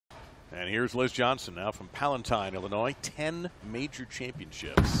And here's Liz Johnson now from Palatine, Illinois. 10 major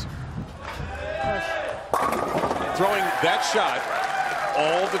championships. Throwing that shot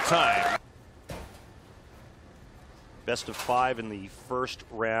all the time. Best of 5 in the first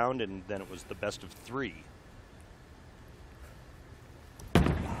round, and then it was the best of 3.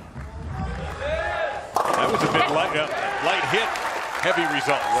 That was a bit light hit, heavy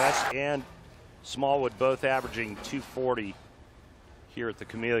result. West and Smallwood both averaging 240 here at the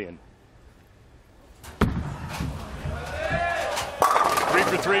Chameleon. 3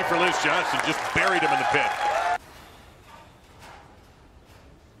 for 3 for Liz Johnson, just buried him in the pit.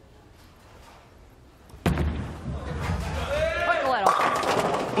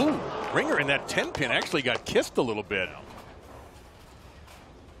 Ooh, Ringer in that 10-pin actually got kissed a little bit.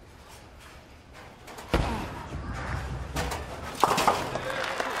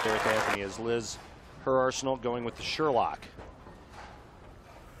 Derek Anthony as Liz, her arsenal going with the Sherlock.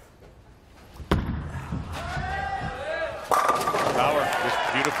 Power just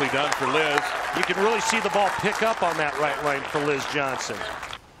beautifully done for Liz. You can really see the ball pick up on that right line for Liz Johnson.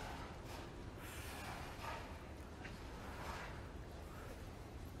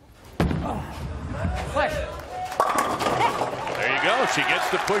 There you go. She gets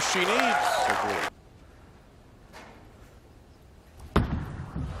the push she needs.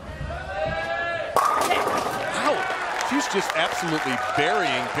 Wow. She's just absolutely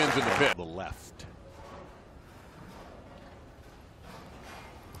burying pins in the pit. The left.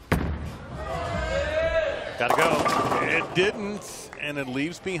 Gotta go. It didn't, and it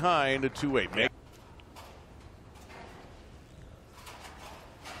leaves behind a 2-8.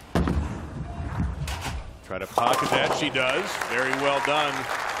 Try to pocket that. She does. Very well done.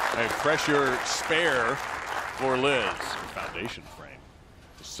 A pressure spare for Liz. Foundation frame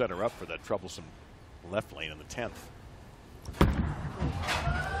to set her up for that troublesome left lane in the 10th.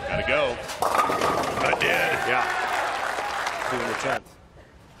 Gotta go. I did. Yeah. 2 in the 10th.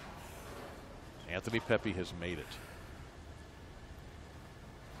 Anthony Pepe has made it.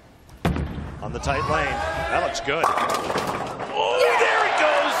 On the tight lane. That looks good. Oh, yeah. There it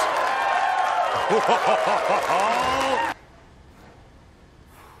goes.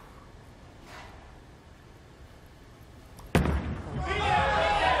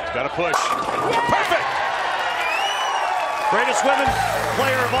 It's got to push. Perfect. Greatest women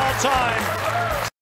player of all time.